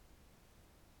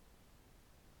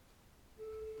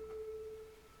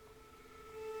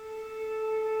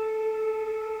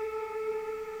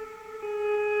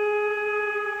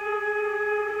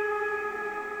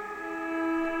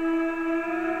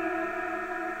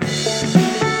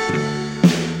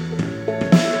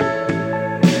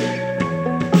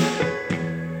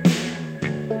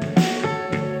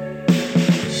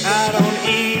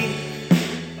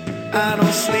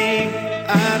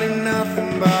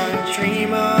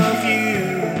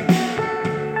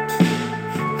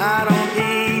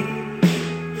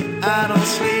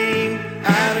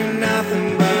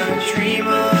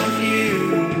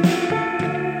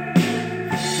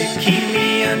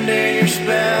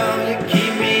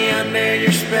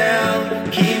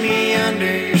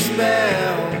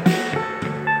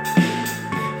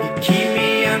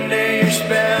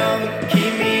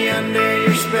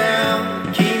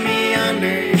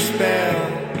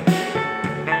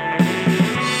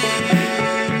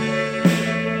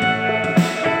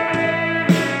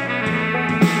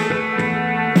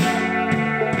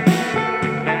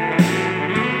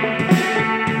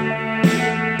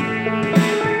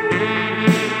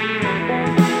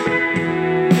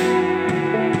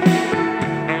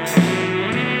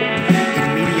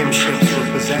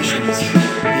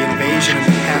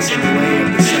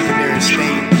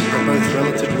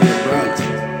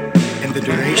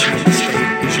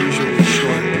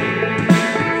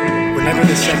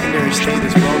the secondary state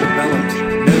is well developed,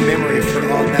 no memory for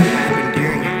all that happened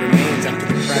during it remains after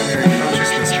the primary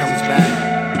consciousness comes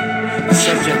back. The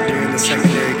subject during the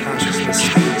secondary consciousness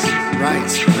speaks,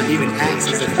 writes, or even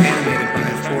acts as if animated by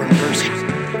a foreign person,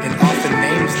 and often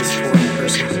names this foreign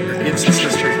person or gives his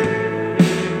history.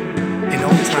 In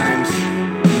old times,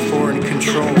 foreign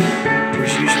control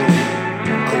was usually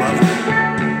a lover.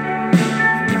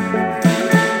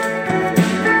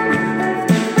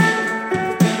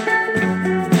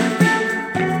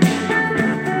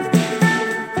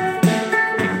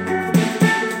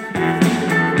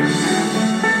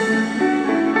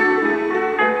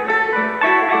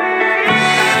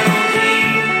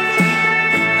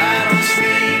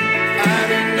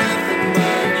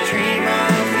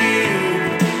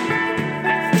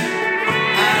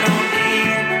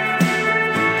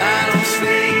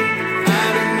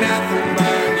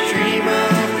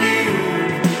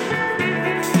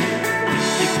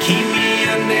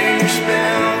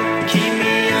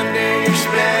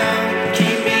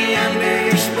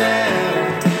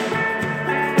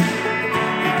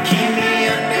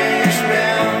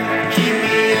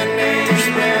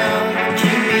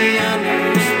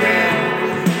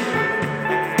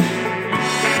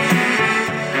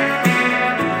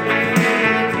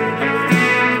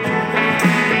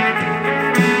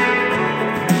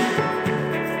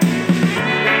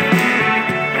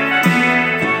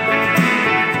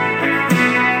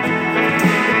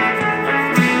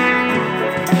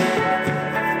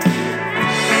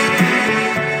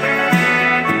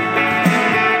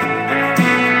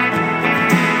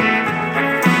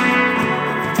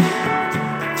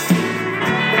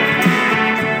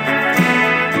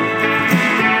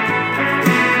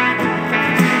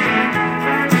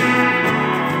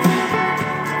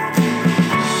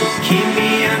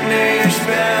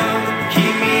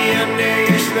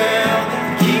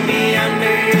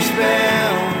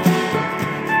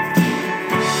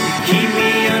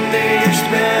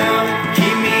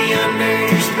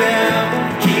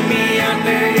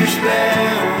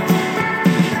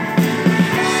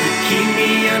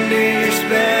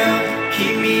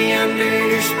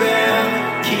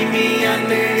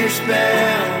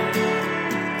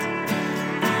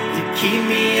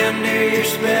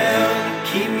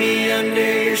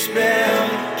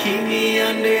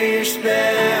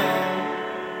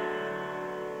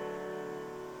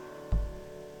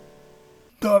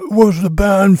 That was the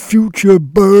band Future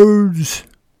Birds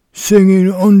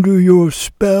singing Under Your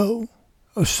Spell,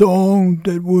 a song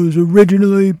that was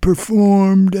originally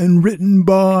performed and written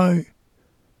by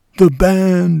the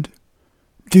band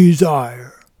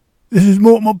Desire. This is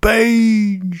Mortimer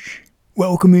Page,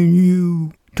 welcoming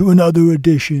you to another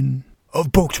edition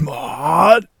of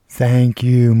Booksmart. Thank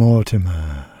you,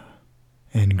 Mortimer,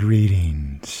 and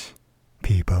greetings,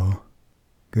 people.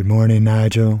 Good morning,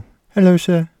 Nigel. Hello,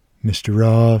 sir. Mr.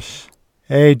 Ross.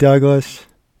 Hey, Douglas.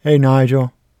 Hey,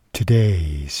 Nigel.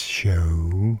 Today's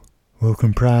show will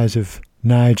comprise of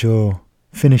Nigel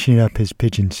finishing up his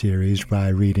pigeon series by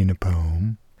reading a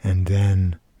poem, and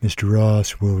then Mr.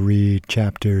 Ross will read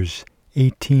chapters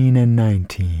 18 and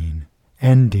 19,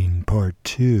 ending part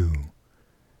 2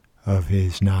 of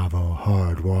his novel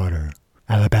Hard Water,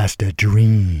 Alabaster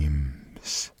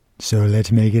Dreams. So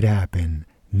let's make it happen.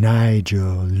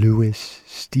 Nigel Lewis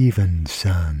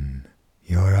Stevenson,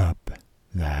 you're up,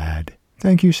 lad.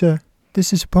 Thank you, sir.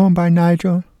 This is a poem by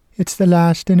Nigel. It's the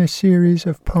last in a series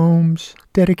of poems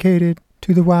dedicated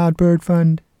to the Wild Bird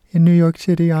Fund in New York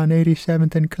City on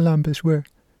 87th and Columbus, where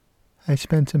I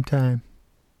spent some time.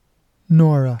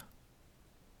 Nora.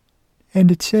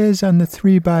 And it says on the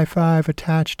 3x5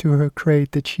 attached to her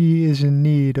crate that she is in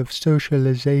need of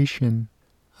socialization.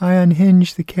 I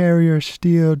unhinge the carrier's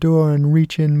steel door and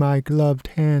reach in my gloved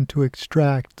hand to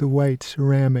extract the white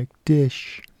ceramic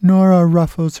dish. Nora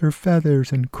ruffles her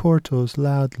feathers and chortles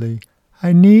loudly.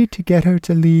 I need to get her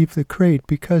to leave the crate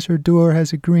because her door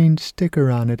has a green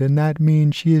sticker on it, and that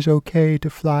means she is okay to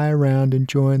fly around and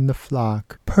join the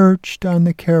flock, perched on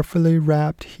the carefully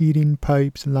wrapped heating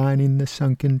pipes lining the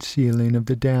sunken ceiling of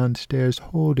the downstairs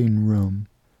holding room.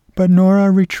 But Nora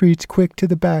retreats quick to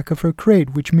the back of her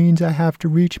crate, which means I have to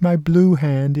reach my blue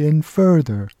hand in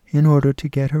further in order to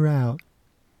get her out.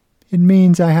 It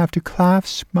means I have to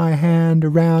clasp my hand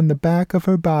around the back of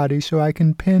her body so I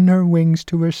can pin her wings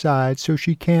to her side so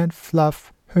she can't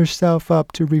fluff herself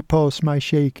up to repulse my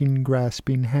shaking,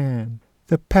 grasping hand.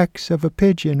 The pecks of a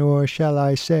pigeon, or shall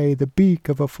I say the beak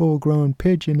of a full-grown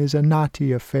pigeon, is a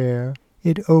knotty affair.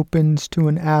 It opens to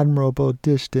an admirable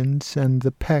distance, and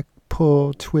the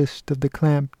peck-pull twist of the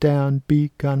clamped-down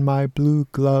beak on my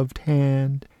blue-gloved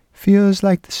hand Feels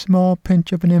like the small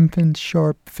pinch of an infant's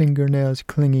sharp fingernails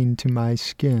clinging to my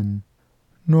skin.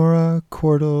 Nora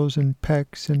chortles and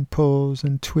pecks and pulls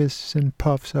and twists and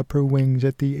puffs up her wings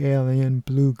at the alien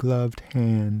blue-gloved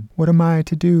hand. What am I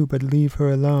to do but leave her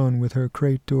alone with her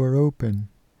crate door open?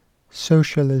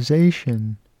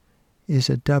 Socialization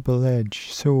is a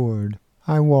double-edged sword.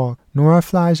 I walk. Nora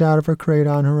flies out of her crate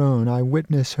on her own. I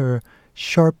witness her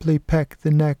sharply peck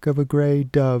the neck of a gray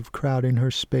dove crowding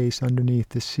her space underneath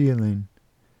the ceiling.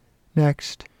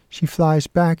 Next, she flies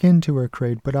back into her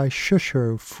crate, but I shush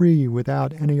her free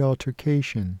without any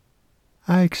altercation.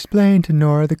 I explain to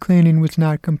Nora the cleaning was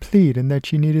not complete and that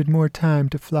she needed more time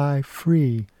to fly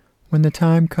free. When the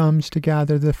time comes to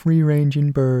gather the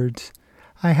free-ranging birds,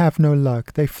 I have no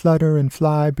luck. They flutter and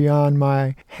fly beyond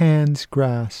my hand's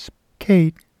grasp.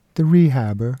 Kate, the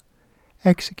rehabber,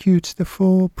 executes the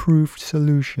foolproof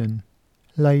solution.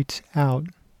 Lights out.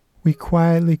 We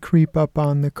quietly creep up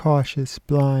on the cautious,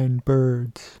 blind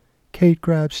birds. Kate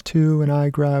grabs two and I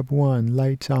grab one.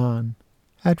 Lights on.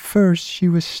 At first she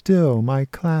was still. My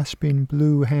clasping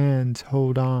blue hands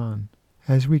hold on.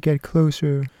 As we get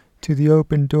closer to the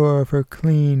open door of her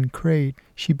clean crate,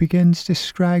 she begins to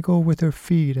scraggle with her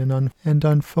feet and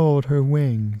unfold her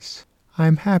wings. I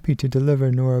am happy to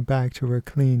deliver Nora back to her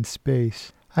clean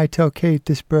space. I tell Kate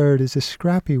this bird is a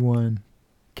scrappy one.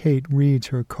 Kate reads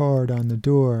her card on the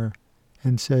door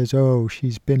and says, "Oh,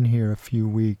 she's been here a few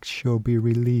weeks. She'll be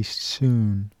released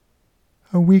soon."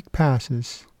 A week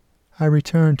passes. I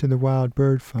return to the Wild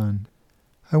Bird Fund.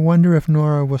 I wonder if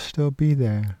Nora will still be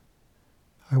there.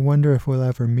 I wonder if we'll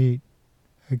ever meet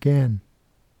again.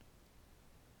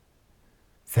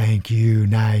 Thank you,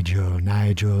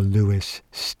 Nigel Lewis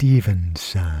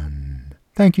Stevenson.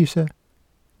 Thank you, sir.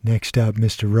 Next up,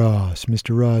 Mr. Ross.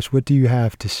 Mr. Ross, what do you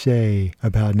have to say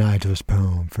about Nigel's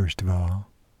poem, first of all?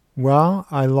 Well,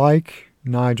 I like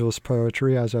Nigel's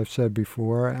poetry, as I've said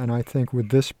before, and I think with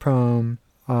this poem,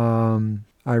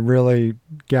 I really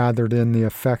gathered in the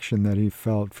affection that he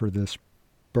felt for this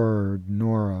bird,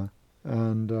 Nora.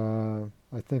 And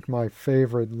I think my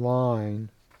favorite line,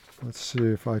 let's see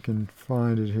if I can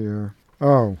find it here.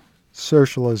 Oh,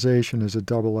 socialization is a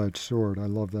double-edged sword. I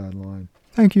love that line.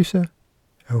 Thank you, sir.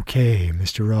 Okay,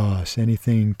 Mr. Ross,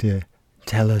 anything to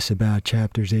tell us about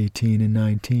chapters 18 and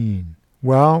 19?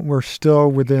 Well, we're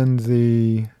still within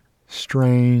the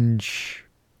strange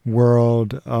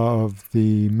world of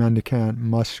the mendicant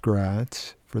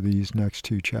muskrats for these next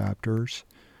two chapters.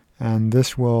 And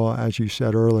this will, as you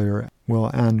said earlier,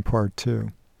 will end part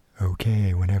 2.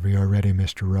 Okay, whenever you're ready,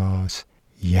 Mr. Ross.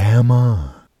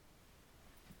 Yama.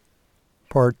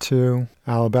 Part 2,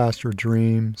 Alabaster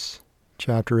Dreams,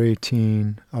 Chapter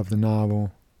 18 of the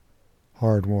novel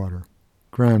Hard Water.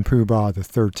 Grand Poobah the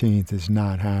 13th is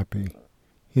not happy.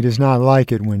 He does not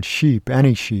like it when sheep,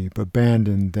 any sheep,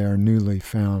 abandon their newly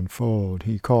found fold.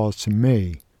 He calls to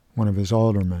me, one of his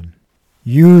aldermen.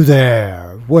 You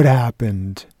there, what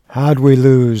happened? How'd we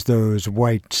lose those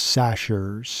white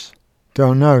sashers?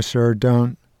 Don't know, sir,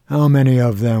 don't. How many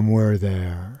of them were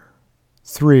there?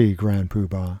 3, Grand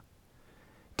Poobah.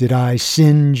 Did I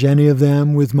singe any of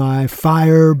them with my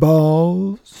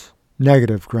fireballs?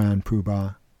 Negative, Grand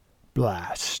Poobah.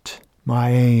 Blast. My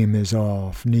aim is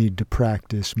off. Need to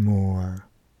practice more.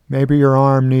 Maybe your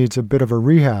arm needs a bit of a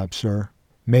rehab, sir.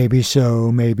 Maybe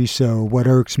so, maybe so. What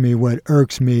irks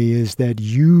me is that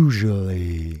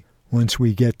usually, once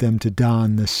we get them to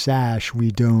don the sash, we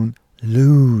don't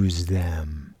lose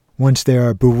them. Once they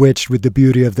are bewitched with the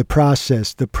beauty of the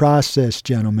process,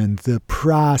 gentlemen, the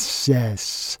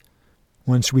process.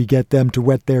 Once we get them to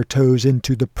wet their toes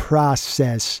into the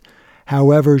process,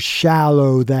 however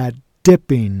shallow that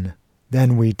dipping,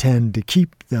 then we tend to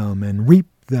keep them and reap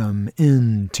them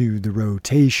into the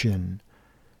rotation.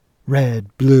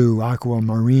 Red, blue,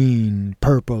 aquamarine,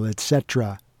 purple,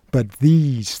 etc. But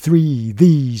these three,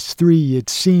 it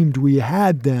seemed we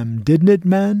had them, didn't it,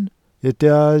 men? It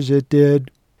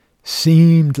did.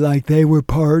 Seemed like they were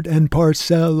part and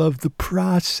parcel of the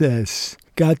process.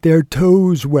 Got their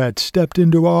toes wet, stepped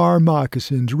into our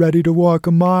moccasins, ready to walk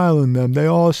a mile in them. They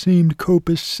all seemed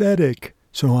copacetic.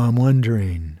 So I'm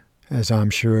wondering, as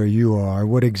I'm sure you are,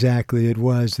 what exactly it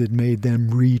was that made them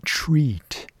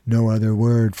retreat. No other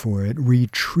word for it.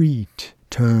 Retreat.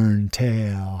 Turn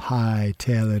tail,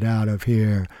 hightail it out of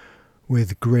here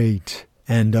with great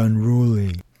and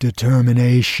unruly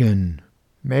determination.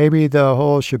 Maybe the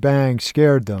whole shebang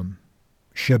scared them.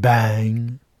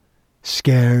 Shebang?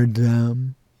 Scared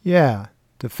them? Yeah,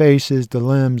 the faces, the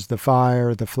limbs, the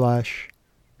fire, the flesh.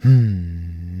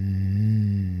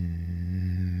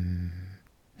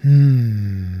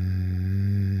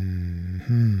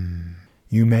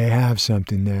 You may have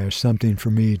something there, something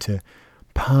for me to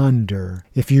ponder.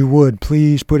 If you would,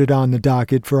 please put it on the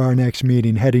docket for our next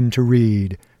meeting, heading to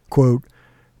read, quote,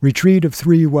 retreat of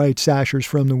 3 white sashers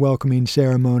from the welcoming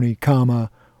ceremony, comma,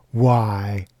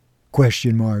 why,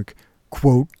 question mark,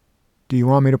 quote, do you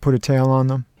want me to put a tail on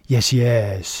them?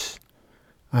 Yes,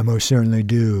 I most certainly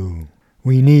do.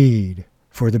 We need,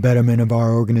 for the betterment of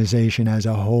our organization as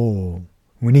a whole,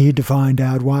 we need to find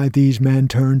out why these men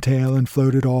turned tail and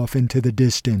floated off into the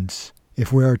distance.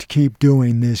 If we are to keep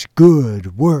doing this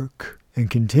good work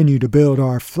and continue to build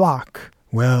our flock,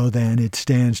 well then it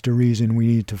stands to reason we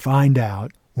need to find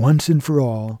out, once and for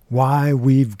all, why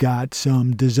we've got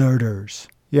some deserters.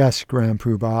 Yes, Grand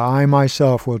Poobah, I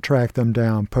myself will track them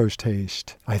down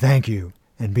post-haste. I thank you,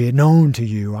 and be it known to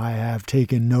you, I have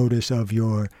taken notice of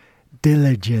your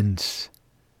diligence.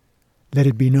 Let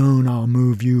it be known I'll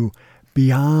move you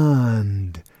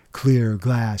beyond clear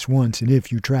glass once, and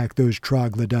if you track those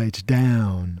troglodytes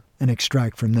down and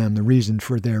extract from them the reason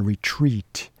for their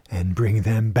retreat and bring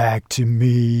them back to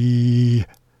me.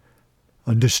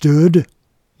 Understood?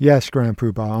 Yes, Grand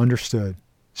Poobah, understood.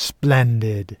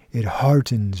 Splendid. It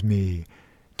heartens me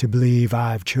to believe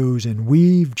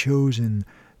we've chosen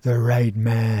the right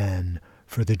man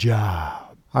for the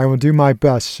job. I will do my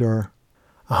best, sir.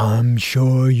 I'm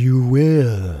sure you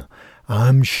will.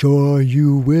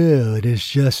 It is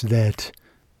just that,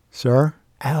 sir,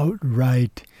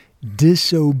 outright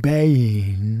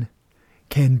disobeying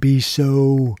can be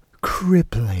so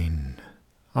crippling.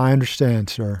 I understand,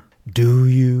 sir. Do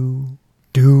you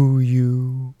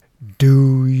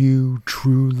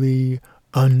truly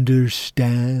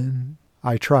understand?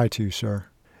 I try to, sir.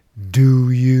 Do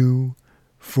you,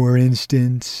 for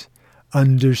instance,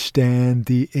 understand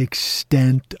the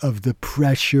extent of the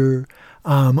pressure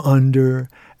I'm under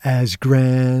as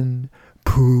Grand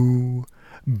Poobah?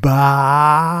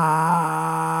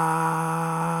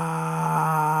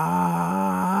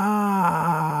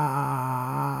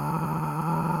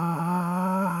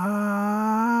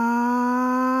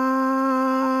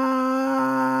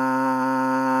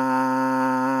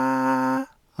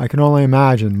 I can only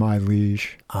imagine, my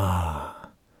liege.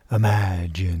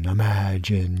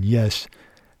 Imagine, yes,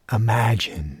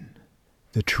 imagine.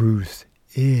 The truth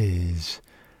is,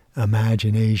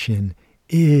 imagination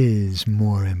is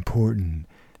more important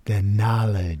than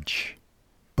knowledge.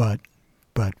 But,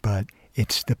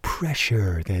 it's the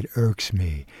pressure that irks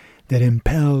me, that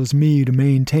impels me to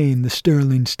maintain the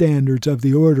sterling standards of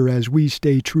the order as we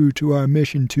stay true to our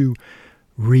mission to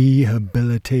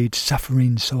rehabilitate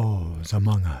suffering souls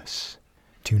among us,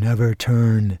 to never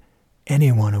turn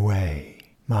anyone away.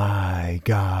 My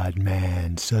God,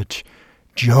 man, such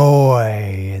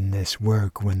joy in this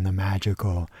work when the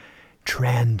magical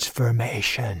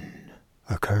transformation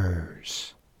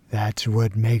occurs. That's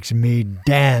what makes me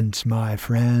dance, my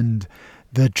friend.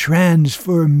 The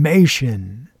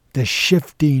transformation, the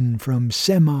shifting from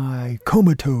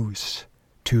semi-comatose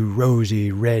to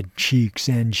rosy red cheeks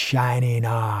and shining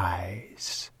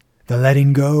eyes. The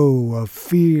letting go of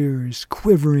fear's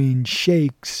quivering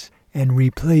shakes and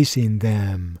replacing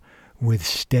them with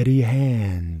steady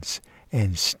hands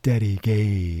and steady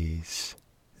gaze.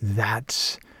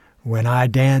 That's when I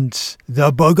dance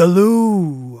the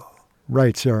boogaloo.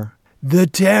 Right, sir. The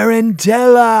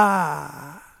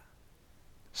tarantella.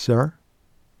 Sir?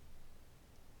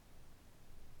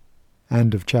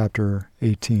 End of chapter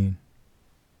 18.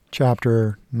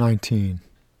 Chapter 19.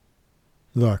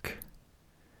 Look,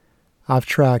 I've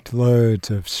tracked loads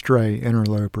of stray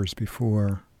interlopers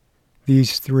before.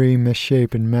 These 3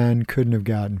 misshapen men couldn't have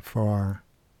gotten far.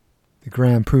 The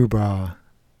Grand Poobah,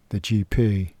 the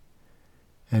GP,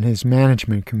 and his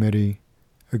management committee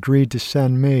agreed to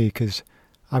send me because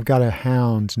I've got a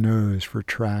hound's nose for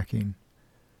tracking.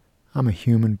 I'm a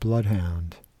human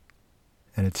bloodhound,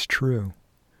 and it's true.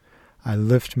 I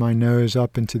lift my nose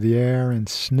up into the air and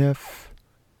sniff.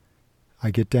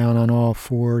 I get down on all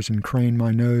fours and crane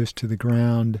my nose to the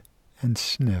ground and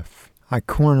sniff. I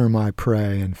corner my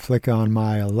prey and flick on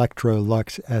my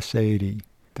Electrolux S80.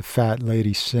 The fat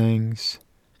lady sings,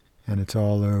 and it's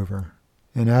all over.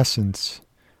 In essence,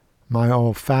 my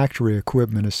olfactory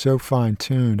equipment is so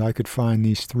fine-tuned I could find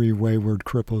these 3 wayward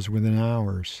cripples within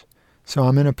hours. So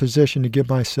I'm in a position to give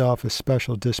myself a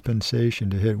special dispensation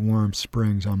to hit Warm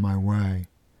Springs on my way.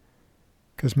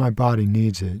 'Cause my body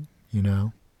needs it, you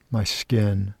know. My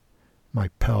skin, my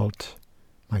pelt,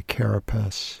 my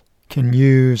carapace can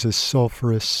use a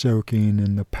sulfurous soaking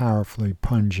in the powerfully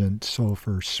pungent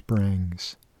sulfur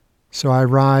springs. So I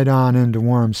ride on into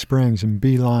Warm Springs and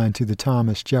beeline to the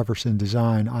Thomas Jefferson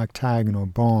design octagonal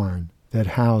barn that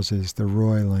houses the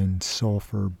roiling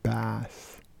sulfur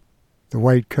bath. The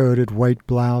white-coated,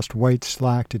 white-bloused,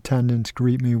 white-slacked attendants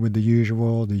greet me with the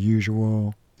usual,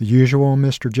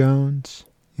 Mr. Jones?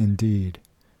 Indeed.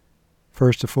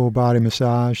 First a full-body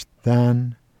massage,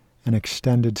 then an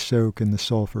extended soak in the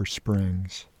sulfur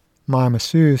springs. My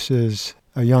masseuse is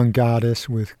a young goddess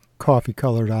with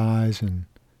coffee-colored eyes and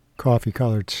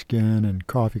coffee-colored skin and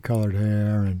coffee-colored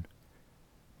hair, and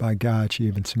by God, she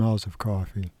even smells of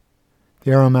coffee.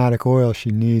 The aromatic oil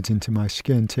she kneads into my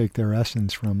skin take their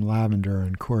essence from lavender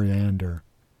and coriander.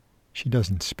 She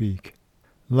doesn't speak.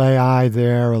 Lay I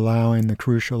there, allowing the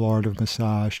crucial art of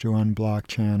massage to unblock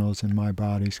channels in my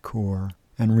body's core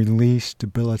and release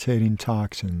debilitating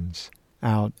toxins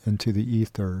out into the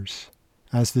ethers,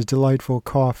 as the delightful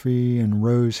coffee and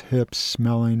rose hips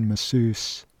smelling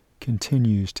masseuse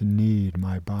continues to knead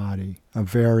my body. A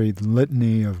varied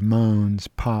litany of moans,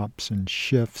 pops, and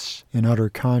shifts in utter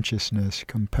consciousness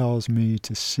compels me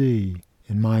to see,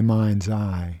 in my mind's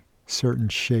eye, certain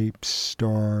shapes,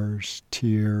 stars,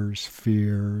 tears,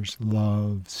 fears,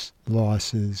 loves,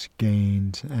 losses,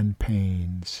 gains, and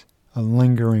pains. A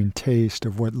lingering taste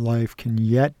of what life can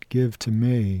yet give to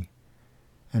me,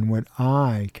 and what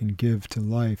I can give to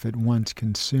life at once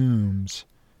consumes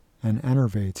and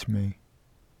enervates me.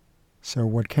 So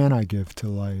what can I give to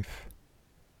life?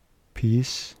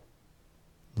 Peace?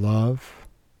 Love?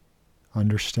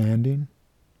 Understanding?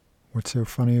 What's so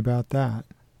funny about that?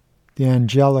 The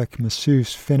angelic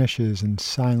masseuse finishes and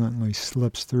silently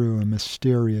slips through a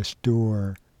mysterious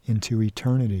door into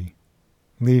eternity,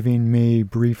 leaving me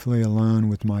briefly alone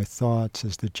with my thoughts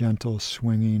as the gentle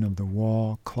swinging of the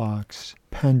wall clock's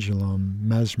pendulum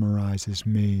mesmerizes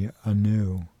me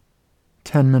anew.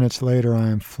 10 minutes later, I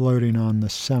am floating on the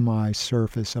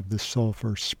semi-surface of the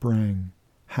sulfur spring,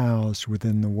 housed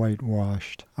within the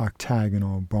whitewashed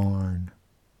octagonal barn.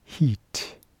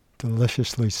 Heat,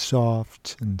 deliciously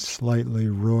soft and slightly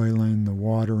roiling, the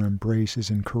water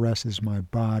embraces and caresses my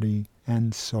body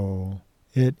and soul.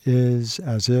 It is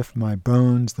as if my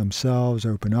bones themselves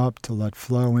open up to let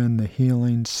flow in the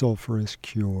healing sulphurous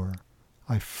cure.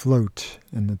 I float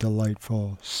in the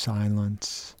delightful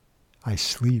silence. I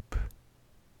sleep,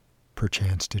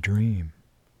 perchance to dream,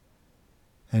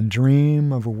 and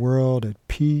dream of a world at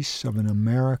peace, of an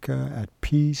America at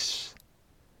peace,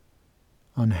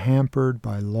 unhampered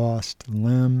by lost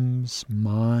limbs,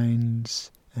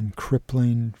 minds, and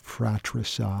crippling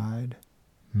fratricide.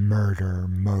 Murder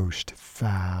most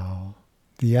foul.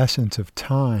 The essence of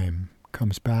time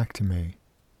comes back to me.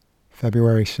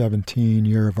 February 17,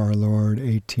 year of our Lord,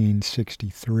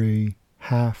 1863,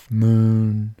 half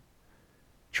moon,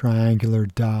 triangular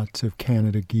dots of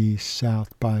Canada geese,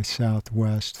 south by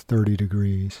southwest, 30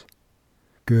 degrees.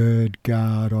 Good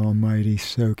God Almighty,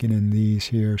 soaking in these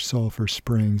here sulfur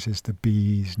springs is the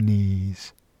bee's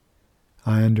knees.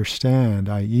 I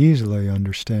easily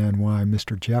understand why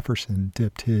Mr. Jefferson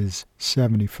dipped his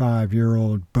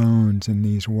 75-year-old bones in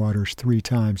these waters 3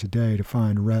 times a day to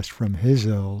find rest from his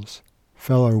ills.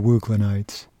 Fellow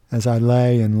Wooglenites, as I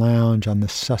lay and lounge on the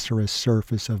susurrus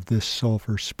surface of this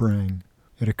sulfur spring,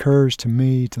 it occurs to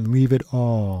me to leave it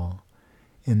all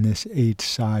in this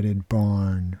 8-sided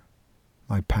barn,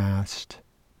 my past,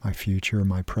 my future,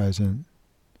 my present,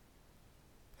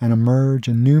 and emerge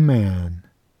a new man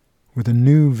with a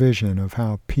new vision of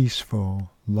how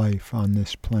peaceful life on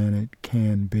this planet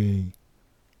can be.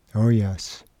 Oh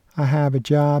yes, I have a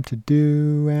job to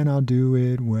do and I'll do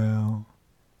it well,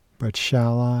 but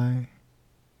shall I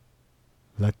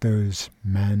let those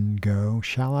men go?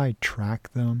 Shall I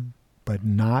track them, but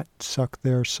not suck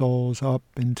their souls up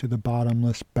into the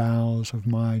bottomless bowels of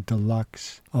my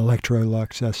deluxe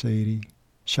Electrolux S80?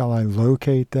 Shall I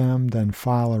locate them, then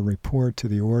file a report to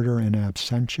the order in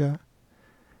absentia?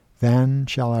 Then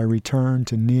shall I return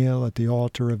to kneel at the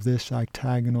altar of this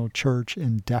octagonal church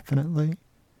indefinitely?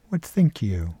 What think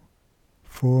you?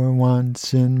 For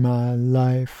once in my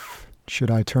life, should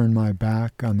I turn my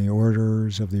back on the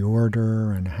orders of the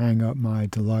order and hang up my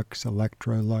deluxe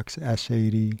Electrolux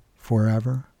S80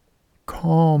 forever?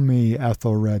 Call me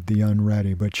Ethelred the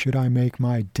Unready, but should I make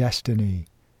my destiny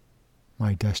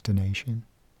my destination?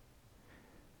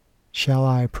 Shall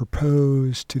I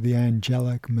propose to the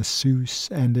angelic masseuse,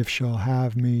 and if she'll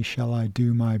have me, shall I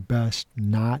do my best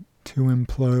not to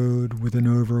implode with an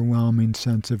overwhelming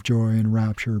sense of joy and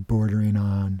rapture bordering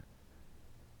on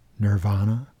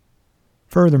nirvana?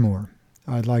 Furthermore,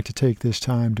 I'd like to take this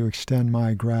time to extend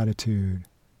my gratitude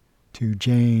to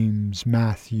James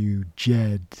Matthew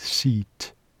Jed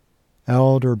Seat,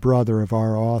 elder brother of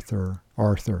our author,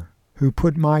 Arthur, who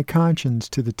put my conscience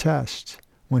to the test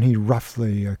when he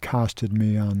roughly accosted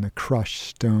me on the crushed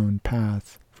stone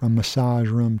path from massage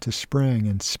room to spring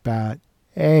and spat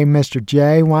Hey, Mr.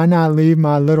 J, why not leave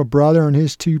my little brother and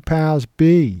his 2 pals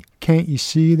be? Can't you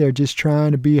see they're just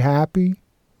trying to be happy?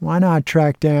 Why not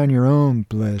track down your own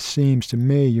bliss? Seems to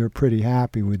me you're pretty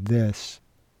happy with this."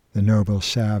 The noble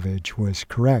savage was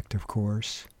correct, of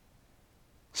course.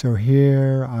 So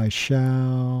here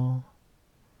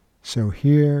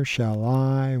shall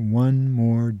I one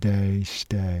more day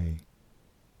stay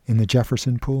in the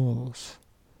Jefferson Pools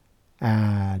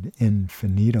ad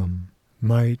infinitum.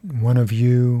 Might one of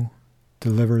you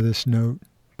deliver this note?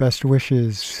 Best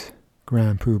wishes,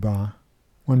 Grand Poobah.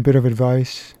 One bit of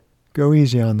advice: go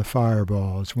easy on the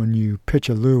fireballs. When you pitch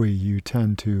a louie, you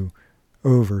tend to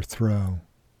overthrow.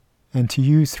 And to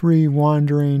you 3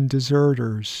 wandering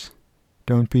deserters,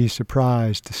 don't be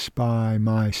surprised to spy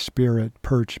my spirit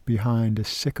perched behind a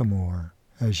sycamore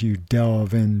as you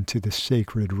delve into the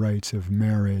sacred rites of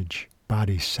marriage,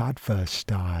 bodhisattva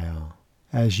style,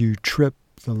 as you trip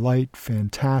the light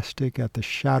fantastic at the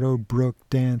Shadow Brook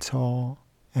Dance Hall,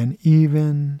 and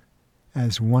even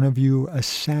as one of you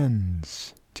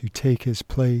ascends to take his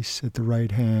place at the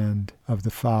right hand of the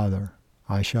Father,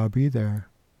 I shall be there.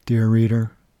 Dear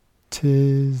reader,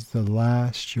 'tis the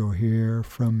last you'll hear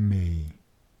from me.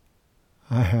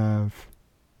 I have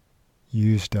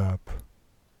used up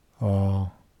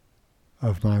all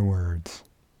of my words.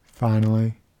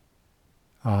 Finally,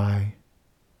 I,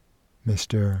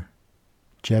 Mr.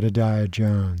 Jedediah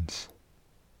Jones,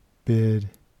 bid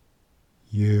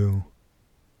you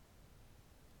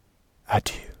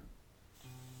adieu.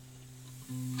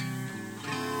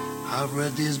 I've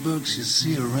read these books you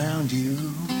see around you.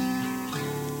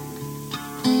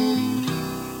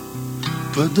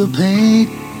 Put the paint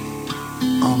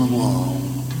on the wall.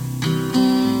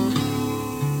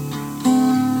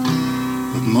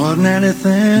 But more than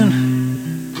anything,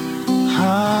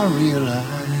 I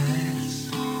realize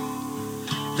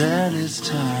that it's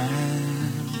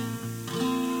time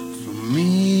for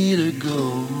me to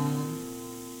go.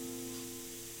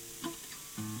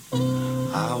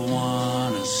 I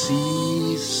wanna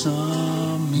see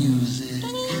some music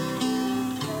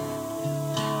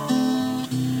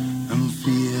and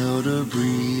feel the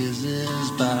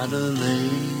breezes by the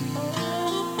lake.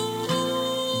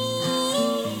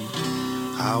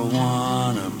 I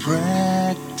wanna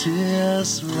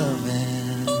practice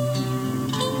loving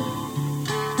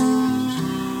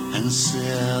and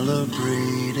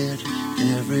celebrate it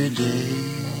every day.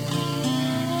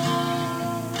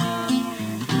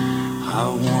 I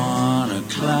wanna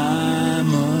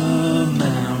climb a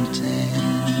mountain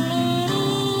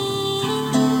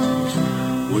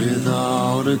with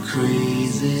all the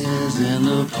crazies in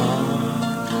the park.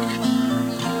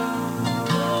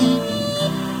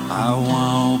 I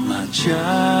want my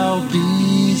child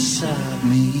beside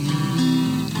me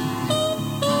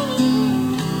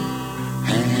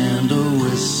and a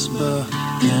whisper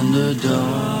in the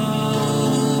dark.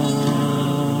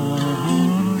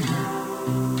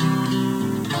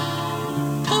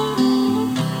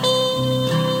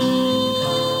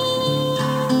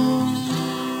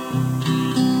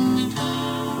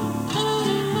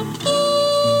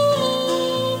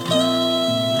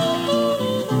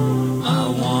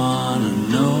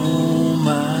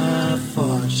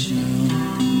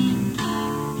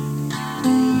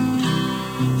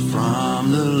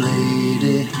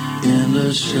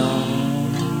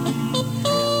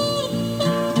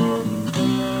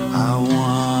 I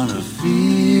wanna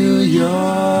feel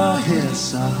your hair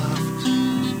soft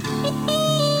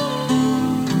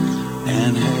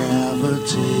and have a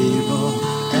table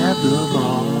at the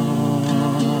bar.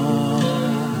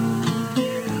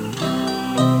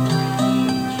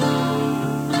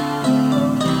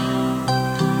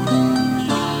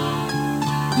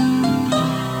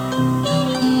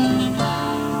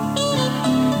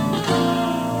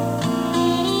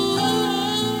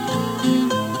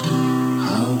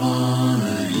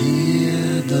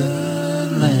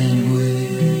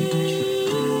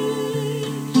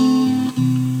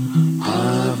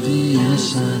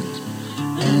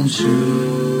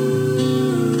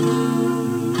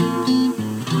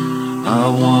 I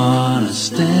wanna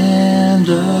stand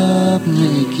up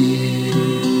naked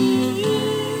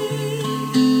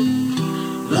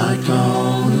like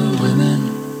all the women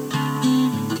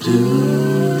do.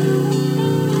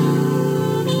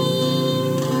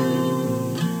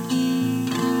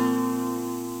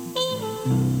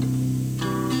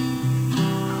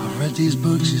 I've read these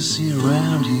books you see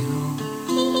around you.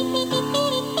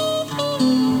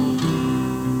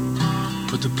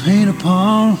 Put the paint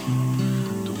upon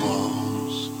the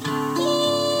walls.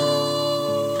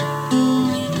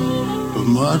 But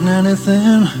more than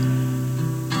anything,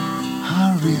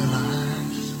 I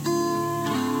realize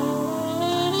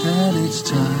that it's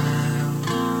time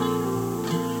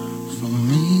for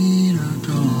me to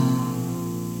go.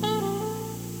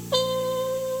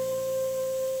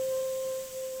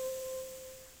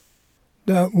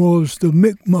 That was the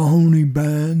Mick Mahoney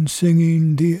Band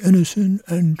singing The Innocent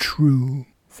and True.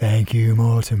 Thank you,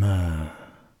 Mortimer.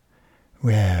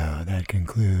 Well, that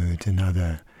concludes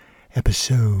another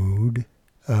episode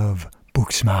of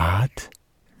Booksmart.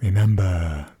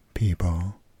 Remember,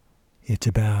 people, it's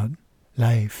about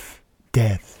life,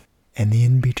 death, and the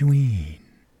in-between.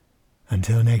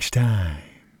 Until next time,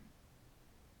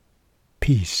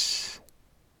 peace.